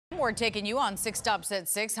we're taking you on 6 Stops at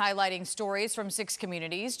 6, highlighting stories from 6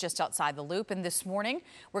 communities just outside the Loop. And this morning,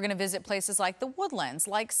 we're going to visit places like the Woodlands,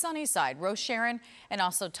 like Sunnyside, Rosharon, and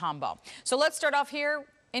also Tomball. So let's start off here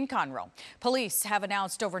in Conroe. Police have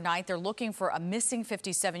announced overnight they're looking for a missing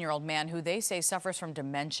 57-year-old man who they say suffers from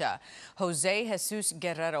dementia. Jose Jesus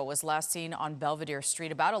Guerrero was last seen on Belvedere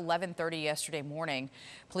Street about 11:30 yesterday morning.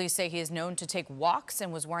 Police say he is known to take walks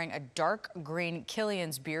and was wearing a dark green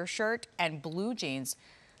Killian's beer shirt and blue jeans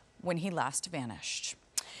when he last vanished.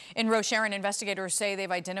 In Rosharon, investigators say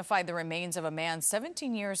they've identified the remains of a man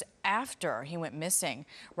 17 years after he went missing.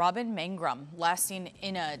 Robin Mangrum, last seen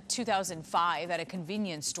in a 2005 at a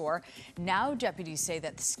convenience store. Now deputies say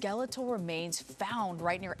that the skeletal remains found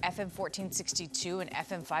right near FM 1462 and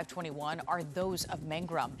FM 521 are those of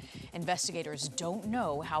Mangrum. Investigators don't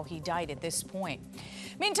know how he died at this point.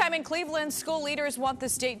 Meantime, in Cleveland, school leaders want the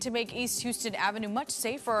state to make East Houston Avenue much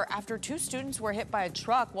safer after 2 students were hit by a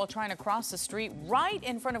truck while trying to cross the street right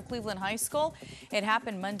in front of Cleveland High School. It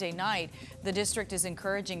happened Monday night. The district is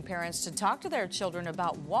encouraging parents to talk to their children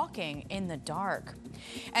about walking in the dark.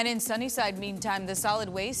 And in Sunnyside, meantime, the solid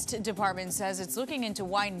waste department says it's looking into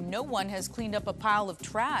why no one has cleaned up a pile of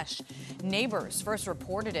trash. Neighbors first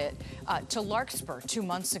reported it to Larkspur 2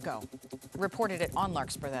 months ago. Reported it on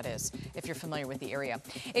Larkspur, that is, if you're familiar with the area.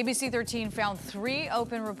 ABC 13 found 3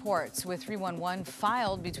 open reports with 311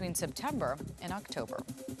 filed between September and October.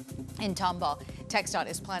 In Tomball, TxDOT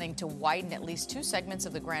is planning to widen at least 2 segments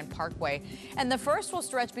of the Grand Parkway, and the first will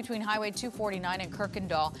stretch between Highway 249 and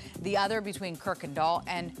Kirkendall, the other between Kirkendall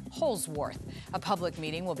and Holsworth. A public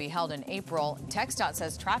meeting will be held in April. TxDOT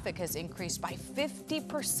says traffic has increased by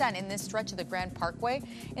 50% in this stretch of the Grand Parkway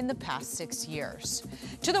in the past 6 years.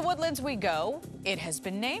 To the Woodlands we go. It has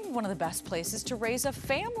been named one of the best places to raise a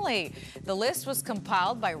family. The list was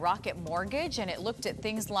compiled by Rocket Mortgage, and it looked at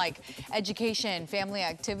things like education, family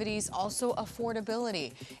activities, also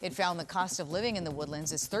affordability. It found the cost of living in the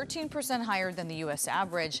Woodlands is 13% higher than the U.S.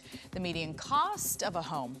 average. The median cost of a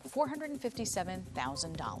home,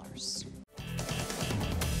 $457,000.